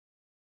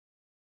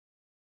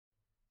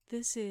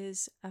This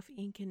is Of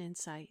Ink and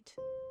Insight,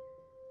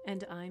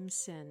 and I'm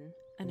Sin,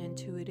 an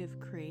intuitive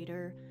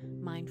creator,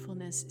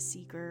 mindfulness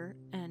seeker,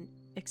 and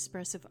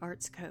expressive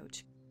arts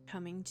coach,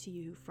 coming to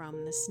you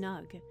from the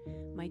Snug,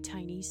 my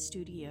tiny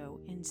studio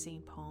in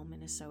St. Paul,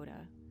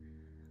 Minnesota.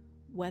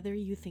 Whether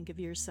you think of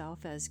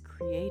yourself as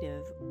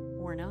creative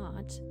or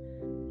not,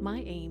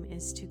 my aim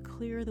is to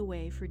clear the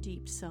way for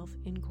deep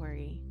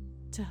self-inquiry,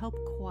 to help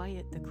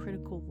quiet the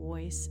critical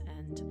voice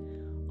and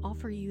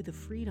offer you the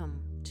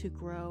freedom to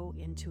grow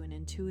into an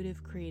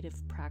intuitive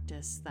creative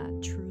practice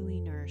that truly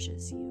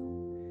nourishes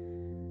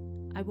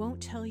you. I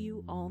won't tell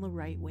you all the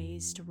right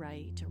ways to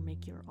write or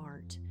make your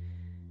art,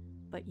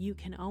 but you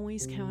can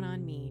always count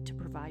on me to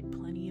provide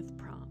plenty of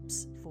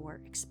prompts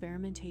for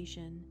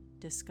experimentation,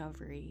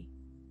 discovery,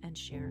 and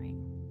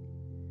sharing.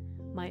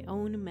 My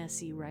own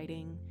messy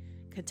writing,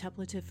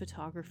 contemplative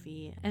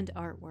photography, and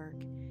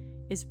artwork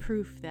is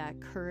proof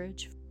that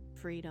courage,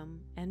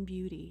 freedom, and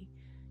beauty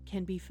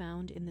can be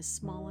found in the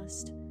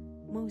smallest,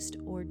 most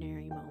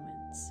ordinary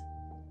moments.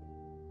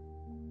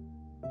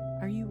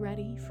 Are you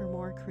ready for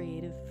more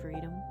creative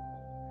freedom?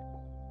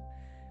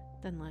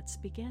 Then let's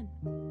begin.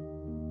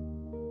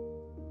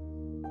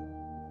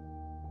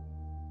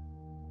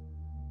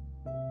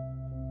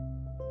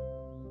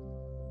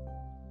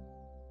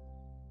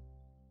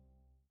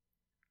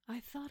 I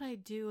thought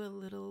I'd do a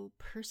little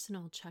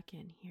personal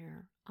check-in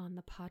here on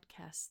the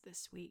podcast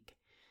this week.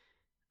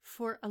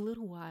 For a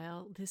little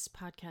while, this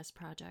podcast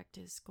project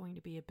is going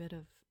to be a bit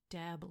of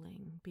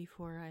dabbling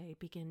before I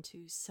begin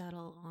to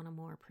settle on a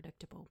more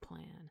predictable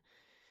plan.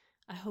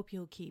 I hope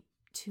you'll keep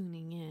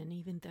tuning in,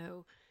 even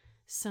though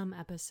some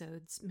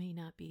episodes may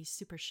not be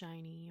super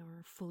shiny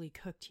or fully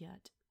cooked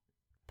yet.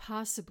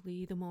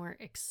 Possibly the more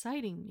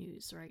exciting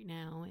news right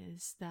now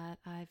is that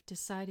I've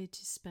decided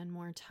to spend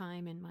more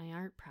time in my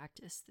art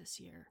practice this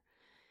year.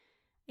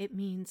 It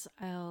means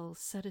I'll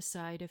set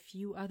aside a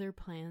few other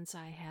plans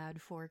I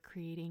had for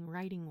creating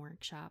writing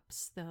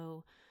workshops,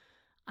 though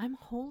I'm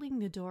holding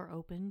the door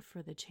open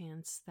for the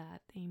chance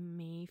that they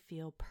may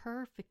feel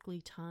perfectly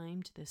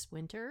timed this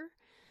winter,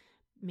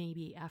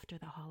 maybe after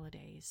the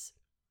holidays.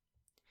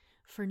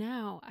 For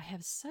now, I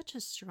have such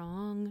a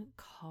strong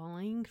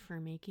calling for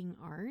making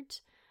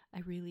art, I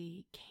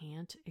really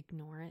can't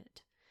ignore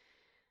it.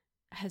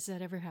 Has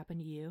that ever happened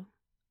to you?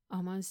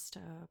 Almost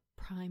a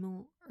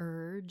primal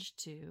urge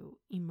to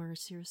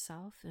immerse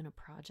yourself in a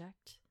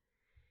project?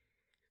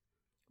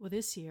 Well,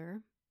 this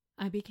year,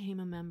 I became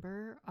a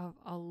member of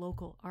a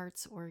local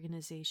arts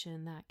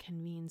organization that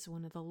convenes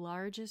one of the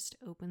largest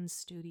open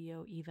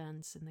studio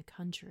events in the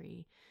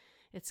country.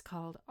 It's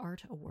called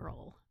Art A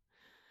Whirl.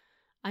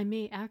 I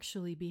may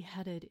actually be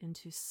headed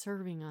into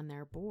serving on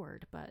their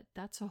board, but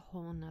that's a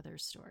whole nother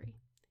story.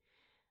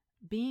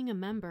 Being a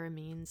member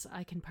means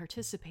I can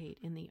participate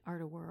in the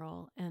Art A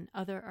Whirl and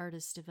other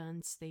artist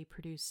events they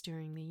produce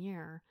during the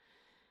year.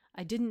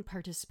 I didn't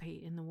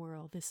participate in the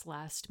Whirl this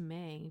last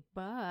May,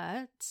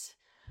 but,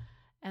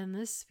 and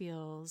this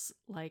feels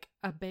like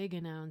a big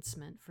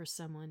announcement for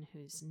someone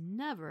who's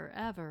never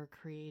ever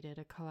created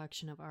a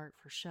collection of art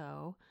for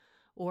show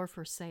or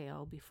for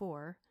sale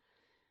before,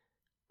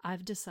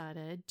 I've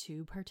decided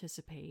to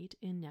participate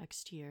in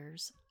next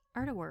year's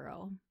Art A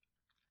Whirl.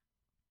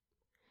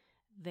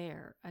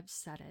 There, I've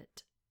said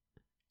it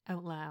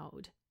out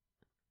loud,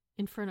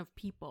 in front of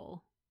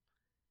people.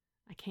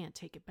 I can't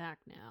take it back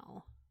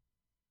now.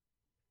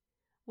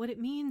 What it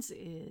means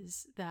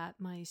is that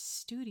my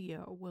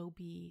studio will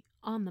be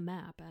on the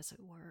map, as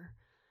it were,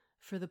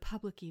 for the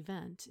public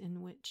event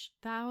in which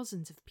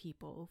thousands of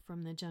people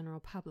from the general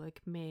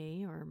public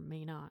may or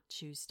may not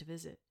choose to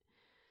visit.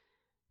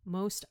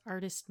 Most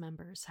artist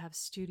members have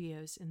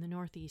studios in the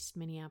Northeast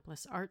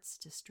Minneapolis Arts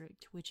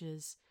District, which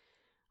is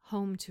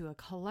home to a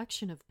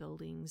collection of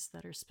buildings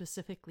that are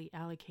specifically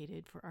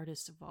allocated for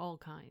artists of all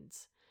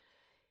kinds.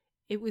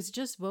 It was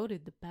just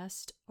voted the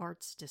best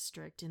arts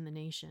district in the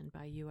nation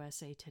by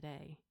USA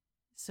Today.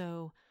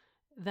 So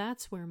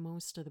that's where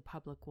most of the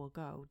public will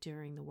go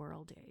during the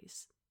Whirl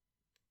days.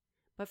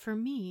 But for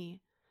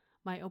me,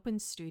 my open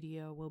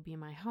studio will be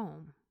my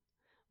home,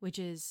 which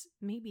is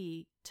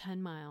maybe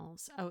 10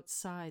 miles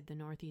outside the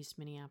Northeast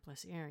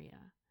Minneapolis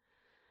area.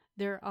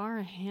 There are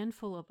a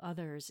handful of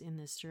others in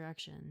this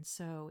direction,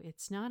 so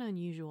it's not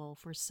unusual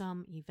for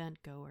some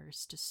event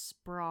goers to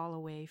sprawl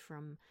away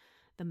from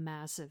the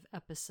massive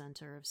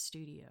epicenter of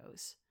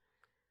studios.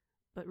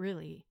 But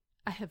really,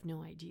 I have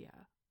no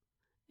idea.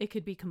 It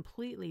could be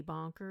completely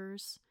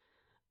bonkers,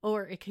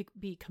 or it could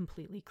be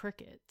completely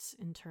crickets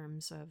in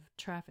terms of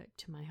traffic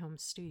to my home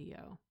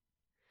studio.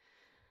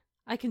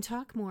 I can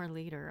talk more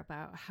later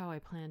about how I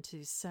plan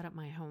to set up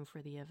my home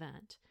for the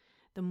event.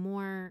 The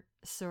more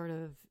sort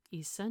of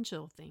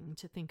essential thing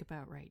to think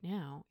about right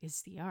now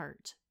is the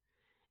art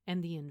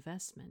and the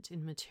investment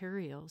in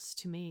materials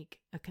to make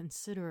a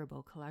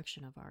considerable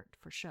collection of art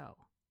for show.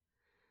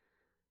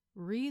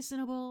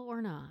 Reasonable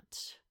or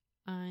not,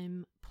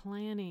 I'm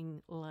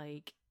planning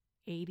like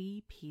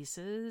 80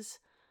 pieces,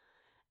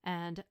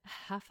 and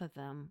half of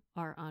them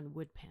are on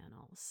wood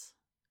panels.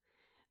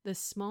 The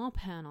small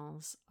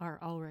panels are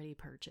already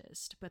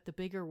purchased, but the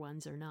bigger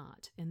ones are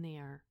not, and they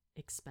are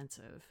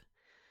expensive.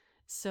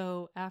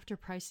 So after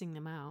pricing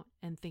them out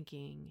and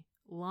thinking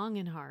long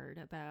and hard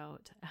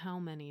about how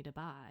many to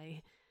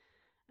buy,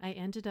 I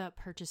ended up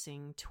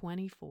purchasing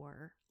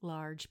 24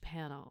 large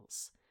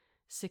panels,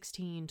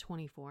 16,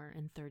 24,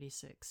 and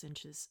 36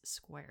 inches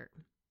squared.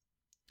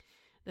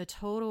 The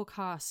total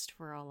cost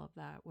for all of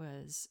that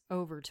was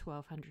over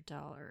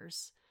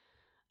 $1,200.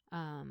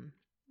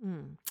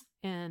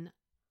 And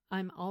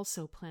I'm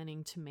also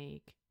planning to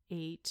make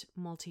 8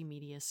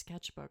 multimedia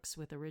sketchbooks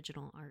with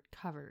original art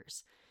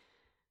covers,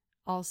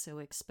 also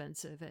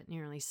expensive at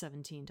nearly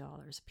 $17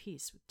 a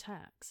piece with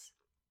tax.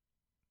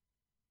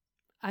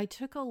 I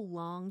took a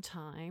long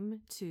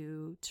time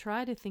to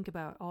try to think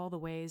about all the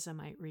ways I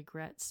might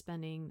regret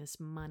spending this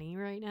money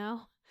right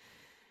now.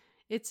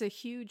 It's a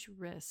huge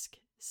risk,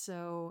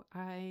 so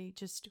I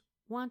just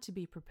want to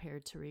be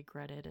prepared to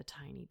regret it a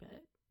tiny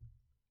bit.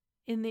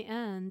 In the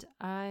end,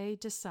 I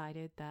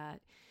decided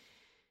that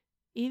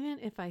even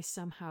if I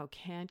somehow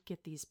can't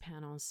get these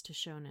panels to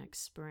show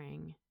next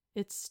spring,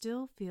 it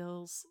still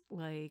feels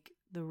like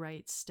the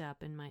right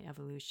step in my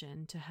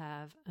evolution to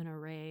have an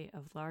array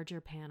of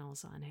larger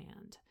panels on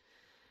hand.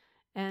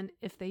 And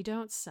if they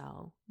don't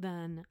sell,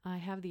 then I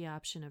have the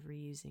option of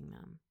reusing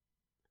them.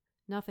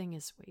 Nothing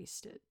is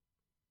wasted.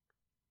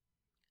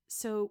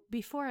 So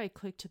before I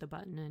clicked the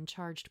button and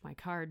charged my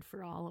card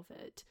for all of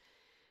it,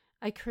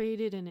 I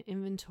created an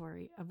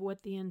inventory of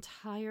what the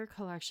entire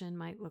collection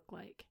might look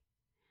like.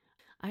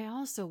 I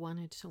also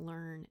wanted to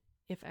learn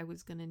if I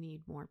was going to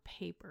need more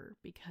paper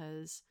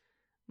because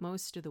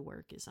most of the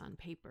work is on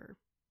paper,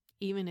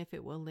 even if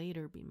it will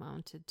later be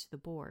mounted to the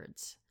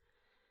boards.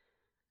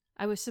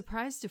 I was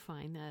surprised to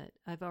find that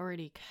I've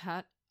already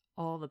cut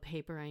all the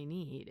paper I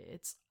need.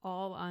 It's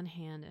all on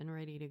hand and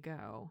ready to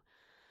go.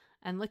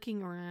 And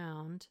looking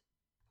around,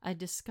 I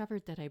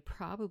discovered that I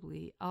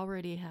probably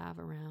already have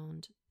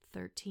around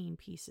 13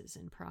 pieces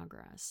in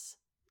progress,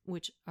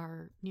 which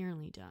are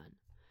nearly done.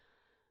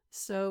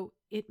 So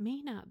it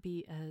may not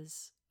be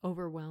as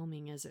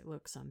overwhelming as it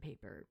looks on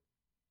paper.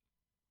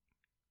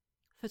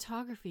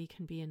 Photography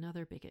can be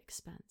another big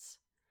expense.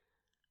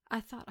 I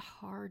thought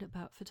hard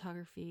about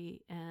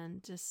photography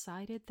and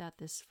decided that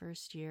this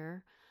first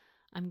year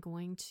I'm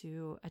going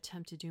to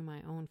attempt to do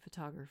my own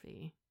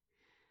photography.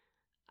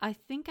 I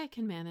think I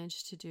can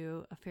manage to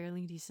do a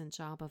fairly decent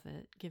job of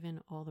it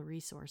given all the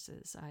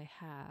resources I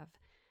have.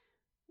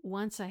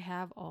 Once I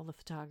have all the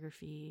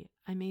photography,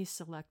 I may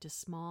select a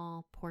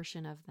small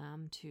portion of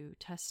them to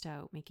test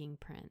out making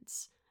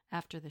prints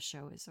after the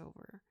show is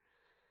over.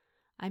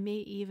 I may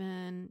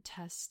even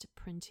test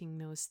printing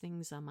those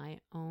things on my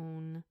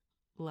own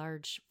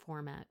large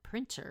format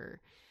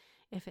printer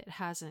if it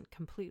hasn't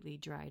completely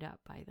dried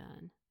up by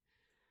then.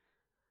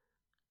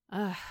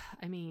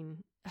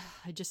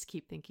 I just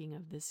keep thinking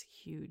of this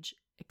huge,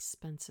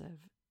 expensive,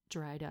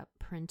 dried up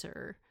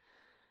printer.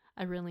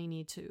 I really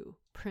need to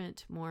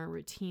print more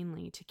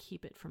routinely to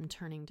keep it from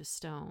turning to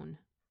stone.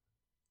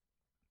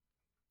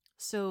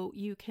 So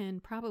you can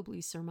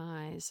probably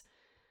surmise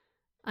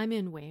I'm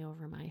in way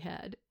over my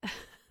head.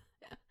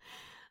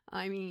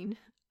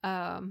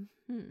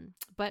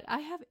 But I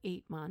have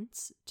 8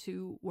 months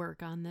to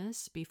work on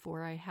this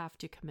before I have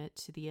to commit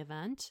to the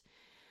event.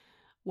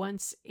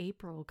 Once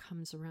April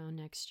comes around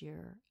next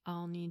year,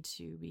 I'll need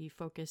to be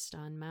focused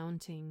on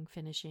mounting,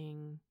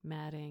 finishing,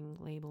 matting,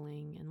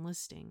 labeling, and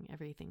listing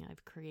everything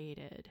I've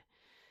created.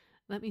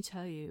 Let me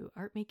tell you,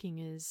 art making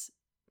is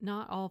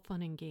not all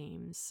fun and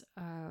games.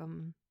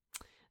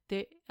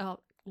 A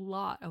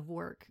lot of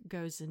work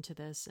goes into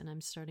this, and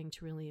I'm starting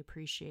to really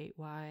appreciate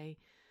why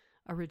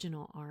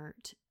original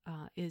art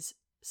is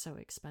so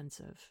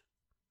expensive.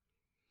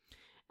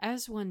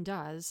 As one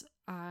does,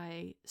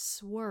 I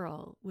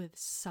swirl with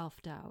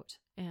self-doubt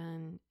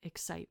and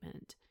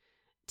excitement,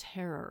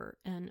 terror,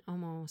 and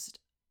almost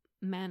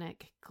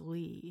manic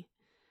glee.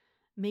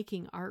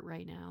 Making art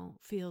right now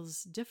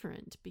feels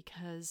different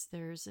because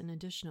there's an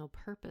additional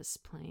purpose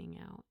playing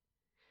out.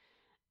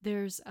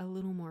 There's a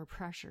little more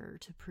pressure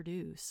to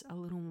produce, a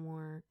little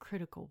more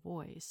critical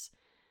voice.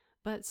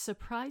 But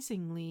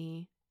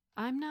surprisingly,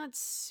 I'm not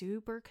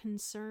super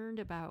concerned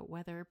about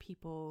whether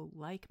people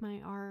like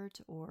my art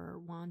or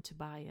want to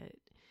buy it.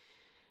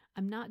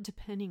 I'm not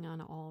depending on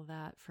all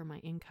that for my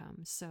income,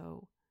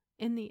 so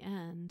in the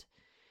end,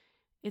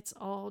 it's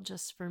all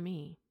just for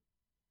me.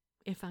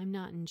 If I'm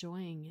not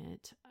enjoying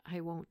it,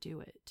 I won't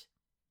do it.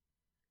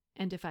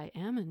 And if I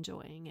am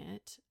enjoying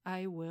it,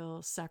 I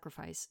will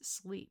sacrifice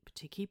sleep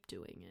to keep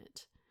doing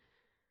it.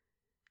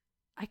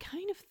 I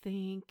kind of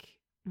think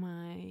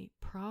my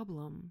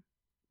problem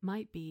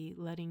might be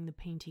letting the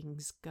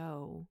paintings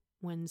go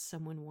when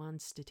someone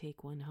wants to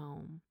take one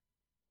home.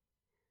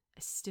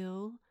 I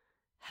still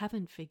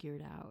haven't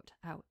figured out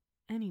how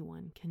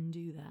anyone can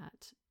do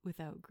that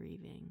without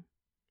grieving.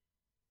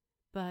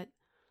 But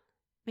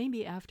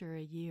maybe after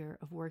a year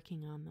of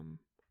working on them,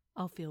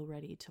 I'll feel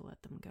ready to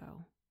let them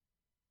go.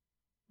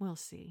 We'll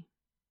see.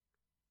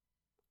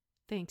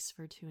 Thanks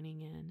for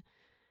tuning in.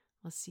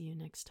 I'll see you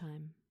next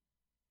time.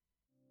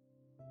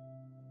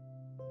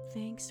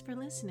 Thanks for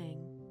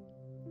listening.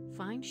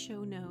 Find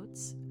show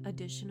notes,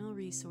 additional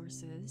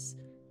resources,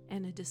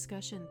 and a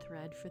discussion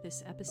thread for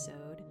this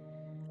episode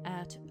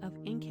at Of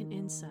Ink and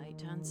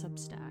Insight on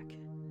Substack.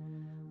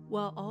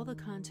 While all the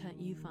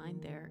content you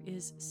find there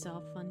is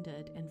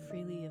self-funded and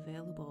freely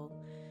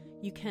available,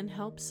 you can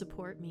help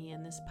support me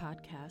in this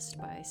podcast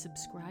by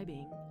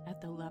subscribing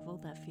at the level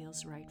that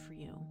feels right for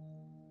you.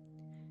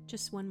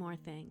 Just one more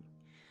thing.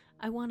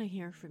 I want to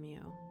hear from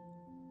you.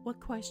 What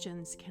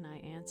questions can I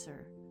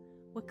answer?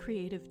 What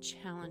creative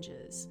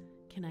challenges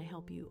can I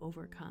help you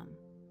overcome?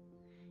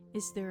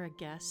 Is there a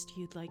guest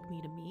you'd like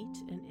me to meet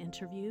and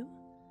interview?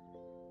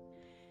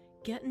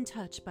 Get in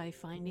touch by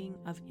finding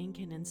Of Ink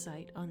and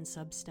Insight on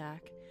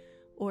Substack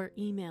or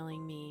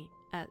emailing me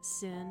at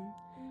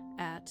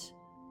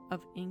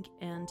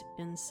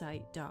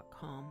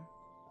sin@ofinkandinsight.com.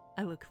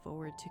 I look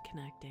forward to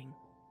connecting.